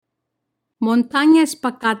Montaña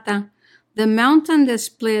Espacata, the mountain that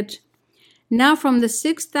split. Now from the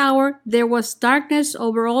 6th hour there was darkness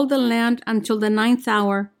over all the land until the 9th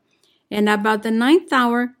hour. And about the 9th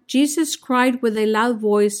hour Jesus cried with a loud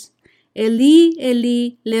voice, Eli,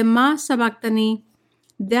 Eli, lema sabachthani.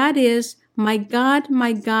 That is, my God,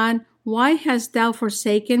 why hast thou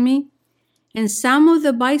forsaken me? And some of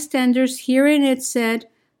the bystanders hearing it said,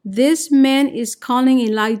 This man is calling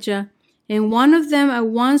Elijah. And one of them at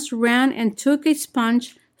once ran and took a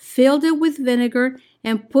sponge, filled it with vinegar,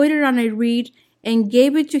 and put it on a reed, and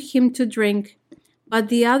gave it to him to drink. But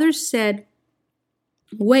the others said,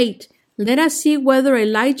 Wait, let us see whether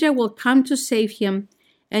Elijah will come to save him.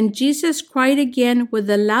 And Jesus cried again with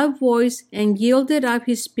a loud voice, and yielded up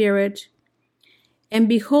his spirit. And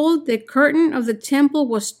behold, the curtain of the temple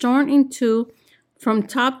was torn in two from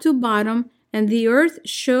top to bottom, and the earth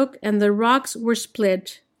shook, and the rocks were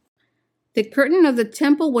split. The curtain of the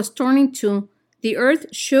temple was torn in two, the earth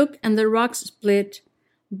shook, and the rocks split.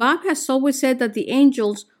 Bob has always said that the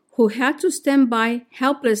angels, who had to stand by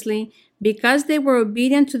helplessly because they were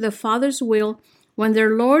obedient to the Father's will, when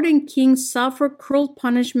their Lord and King suffered cruel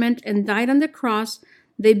punishment and died on the cross,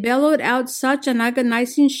 they bellowed out such an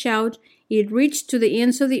agonizing shout, it reached to the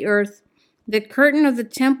ends of the earth. The curtain of the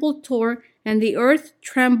temple tore, and the earth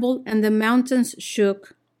trembled, and the mountains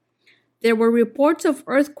shook. There were reports of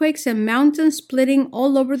earthquakes and mountains splitting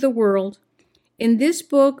all over the world. In this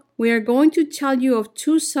book, we are going to tell you of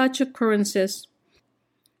two such occurrences.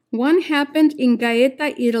 One happened in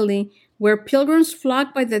Gaeta, Italy, where pilgrims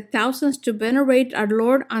flocked by the thousands to venerate our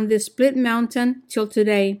Lord on the split mountain till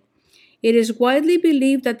today. It is widely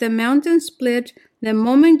believed that the mountain split the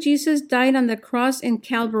moment Jesus died on the cross in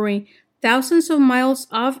Calvary, thousands of miles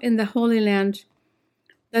off in the Holy Land.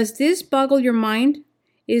 Does this boggle your mind?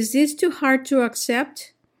 Is this too hard to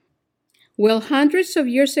accept? Well, hundreds of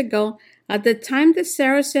years ago, at the time the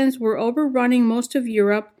Saracens were overrunning most of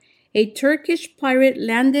Europe, a Turkish pirate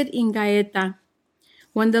landed in Gaeta.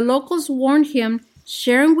 When the locals warned him,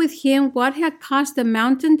 sharing with him what had caused the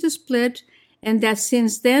mountain to split, and that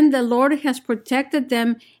since then the Lord has protected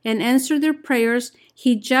them and answered their prayers,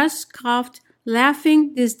 he just scoffed,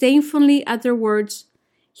 laughing disdainfully at their words.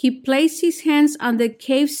 He placed his hands on the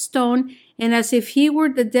cave stone, and as if he were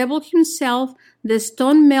the devil himself, the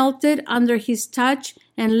stone melted under his touch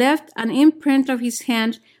and left an imprint of his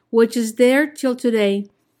hand, which is there till today.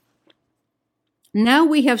 Now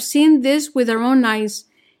we have seen this with our own eyes,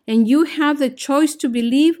 and you have the choice to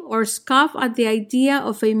believe or scoff at the idea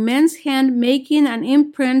of a man's hand making an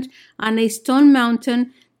imprint on a stone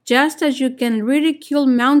mountain, just as you can ridicule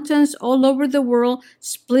mountains all over the world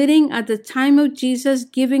splitting at the time of Jesus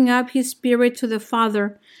giving up his spirit to the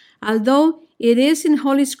Father, although it is in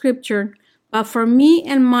Holy Scripture. But for me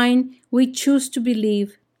and mine, we choose to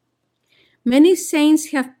believe. Many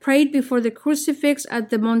saints have prayed before the crucifix at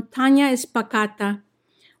the Montaña Espacata.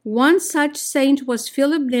 One such saint was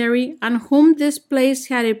Philip Neri, on whom this place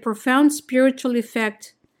had a profound spiritual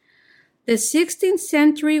effect. The 16th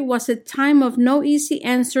century was a time of no easy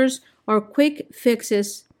answers or quick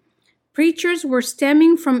fixes. Preachers were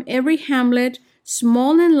stemming from every hamlet,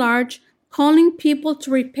 small and large, calling people to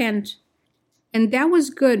repent. And that was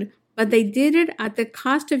good, but they did it at the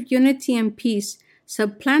cost of unity and peace,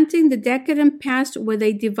 supplanting the decadent past with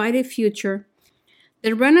a divided future.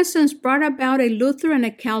 The Renaissance brought about a Luther and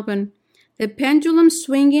a Calvin, the pendulum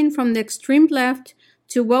swinging from the extreme left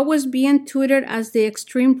to what was being tutored as the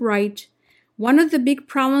extreme right. One of the big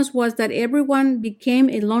problems was that everyone became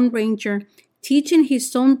a Lone Ranger, teaching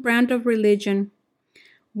his own brand of religion.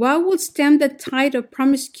 What would stem the tide of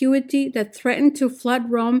promiscuity that threatened to flood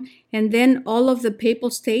Rome and then all of the Papal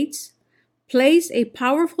States? Place a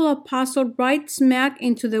powerful apostle right smack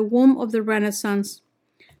into the womb of the Renaissance.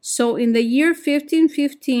 So in the year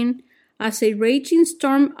 1515, as a raging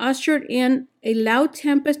storm ushered in a loud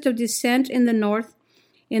tempest of dissent in the north,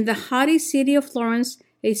 in the haughty city of Florence,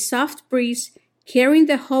 a soft breeze, carrying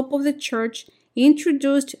the hope of the church,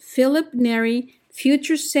 introduced Philip Neri,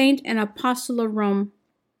 future saint and apostle of Rome.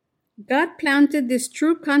 God planted this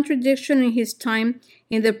true contradiction in his time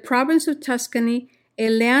in the province of Tuscany, a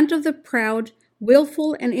land of the proud,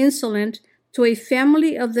 willful, and insolent, to a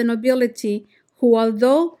family of the nobility who,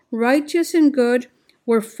 although righteous and good,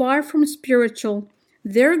 were far from spiritual.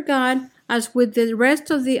 Their God, as with the rest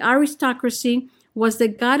of the aristocracy, was the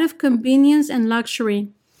God of convenience and luxury.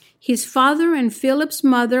 His father and Philip's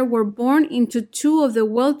mother were born into two of the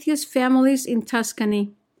wealthiest families in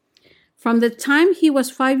Tuscany. From the time he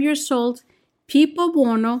was 5 years old, Pippo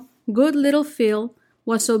Buono, good little Phil,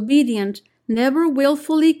 was obedient, never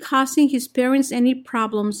willfully causing his parents any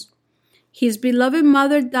problems. His beloved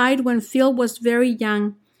mother died when Phil was very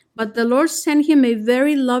young, but the Lord sent him a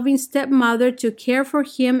very loving stepmother to care for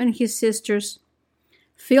him and his sisters.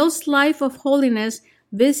 Phil's life of holiness,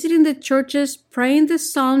 visiting the churches, praying the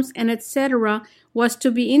Psalms, and etc., was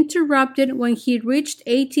to be interrupted when he reached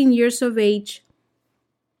 18 years of age.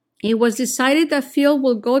 It was decided that Phil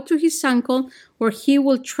will go to his uncle, where he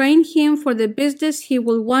will train him for the business he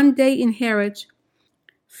will one day inherit.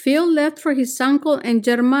 Phil left for his uncle in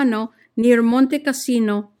Germano near Monte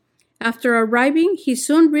Cassino. After arriving, he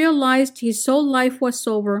soon realized his whole life was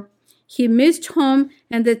over. He missed home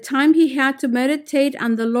and the time he had to meditate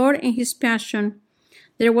on the Lord and his passion.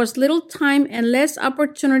 There was little time and less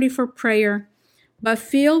opportunity for prayer. But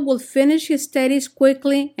Phil will finish his studies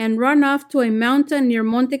quickly and run off to a mountain near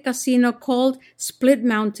Monte Cassino called Split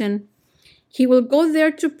Mountain. He will go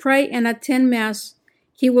there to pray and attend Mass.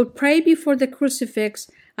 He will pray before the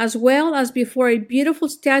crucifix, as well as before a beautiful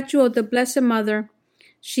statue of the Blessed Mother.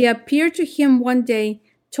 She appeared to him one day,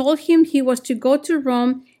 told him he was to go to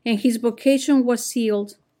Rome, and his vocation was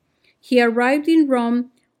sealed. He arrived in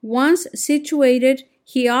Rome. Once situated,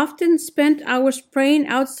 he often spent hours praying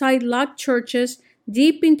outside locked churches,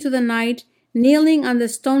 deep into the night, kneeling on the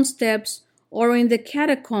stone steps, or in the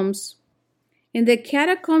catacombs. In the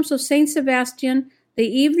catacombs of St. Sebastian, the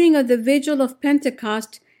evening of the vigil of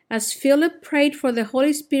Pentecost, as Philip prayed for the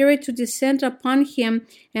Holy Spirit to descend upon him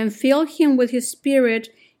and fill him with his spirit,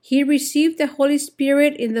 he received the Holy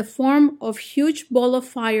Spirit in the form of a huge ball of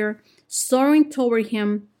fire, soaring toward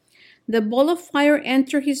him. The ball of fire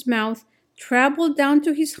entered his mouth, traveled down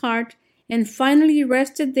to his heart, and finally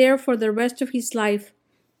rested there for the rest of his life.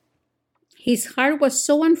 His heart was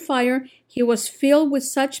so on fire, he was filled with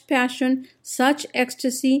such passion, such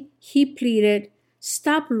ecstasy, he pleaded,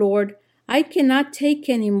 "Stop, Lord, I cannot take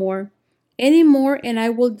any more, and I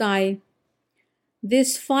will die."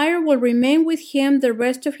 This fire will remain with him the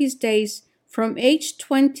rest of his days, from age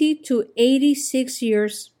 20 to 86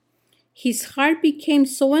 years. His heart became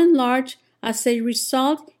so enlarged, as a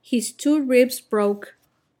result, his 2 ribs broke.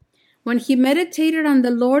 When he meditated on the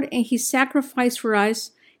Lord and his sacrifice for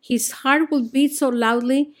us, his heart would beat so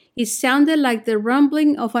loudly it sounded like the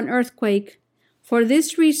rumbling of an earthquake. For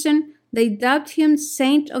this reason, they dubbed him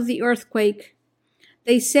Saint of the Earthquake.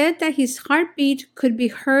 They said that his heartbeat could be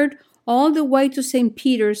heard all the way to St.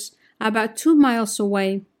 Peter's, about 2 miles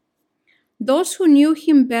away. Those who knew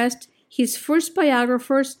him best, his first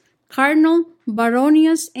biographers, Cardinal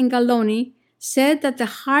Baronius and Galloni, said that the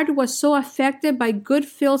heart was so affected by good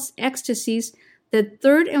Phil's ecstasies that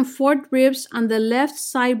 3rd and 4th ribs on the left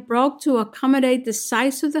side broke to accommodate the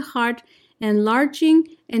size of the heart, enlarging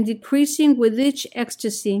and decreasing with each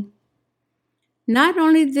ecstasy. Not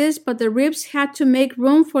only this, but the ribs had to make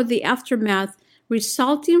room for the aftermath,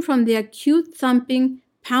 resulting from the acute thumping,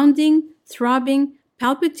 pounding, throbbing,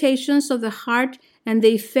 palpitations of the heart and the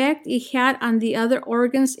effect it had on the other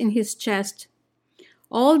organs in his chest.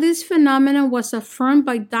 All this phenomenon was affirmed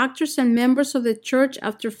by doctors and members of the church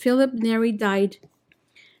after Philip Neri died.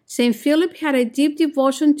 St. Philip had a deep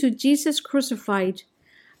devotion to Jesus crucified.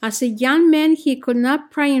 As a young man, he could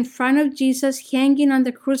not pray in front of Jesus hanging on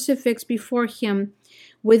the crucifix before him,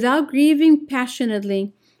 without grieving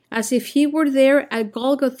passionately, as if he were there at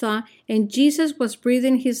Golgotha and Jesus was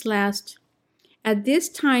breathing his last. At these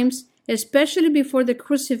times, especially before the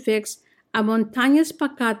crucifix, a montaña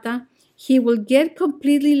spacata, he will get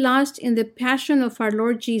completely lost in the passion of our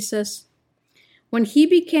Lord Jesus. When he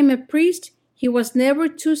became a priest, he was never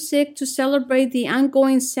too sick to celebrate the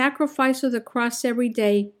ongoing sacrifice of the cross every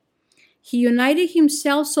day. He united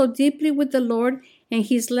himself so deeply with the Lord in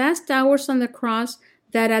his last hours on the cross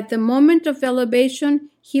that at the moment of elevation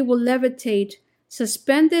he will levitate,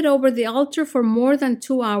 suspended over the altar for more than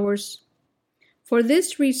 2 hours. For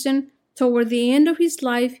this reason, toward the end of his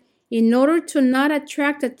life, in order to not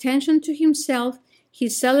attract attention to himself, he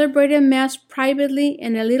celebrated Mass privately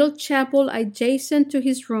in a little chapel adjacent to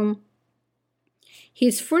his room.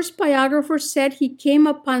 His first biographer said he came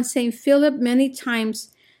upon St. Philip many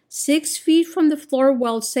times, 6 feet from the floor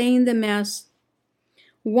while saying the Mass.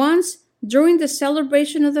 Once, during the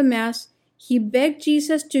celebration of the Mass, he begged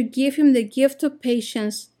Jesus to give him the gift of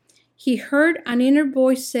patience. He heard an inner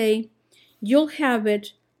voice say, "You'll have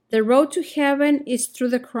it. The road to heaven is through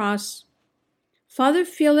the cross." Father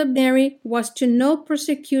Philip Neri was to know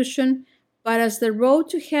persecution, but as the road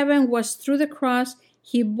to heaven was through the cross,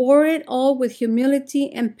 he bore it all with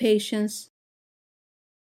humility and patience.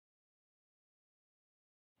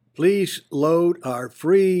 Please load our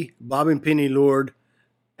free Bob and Penny Lord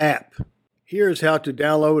app. Here's how to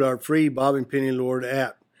download our free Bob and Penny Lord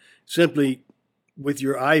app. Simply with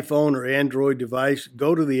your iPhone or Android device,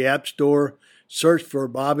 go to the App Store, search for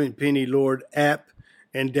Bob and Penny Lord app,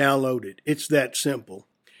 and download it. It's that simple.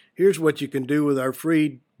 Here's what you can do with our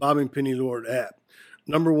free Bob and Penny Lord app.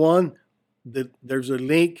 Number one, there's a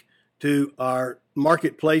link to our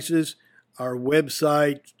marketplaces, our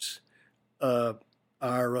websites,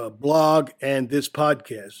 our blog, and this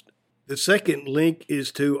podcast. The second link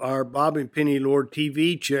is to our Bob and Penny Lord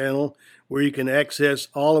TV channel, where you can access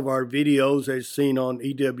all of our videos as seen on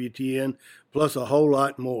EWTN, plus a whole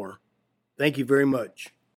lot more. Thank you very much.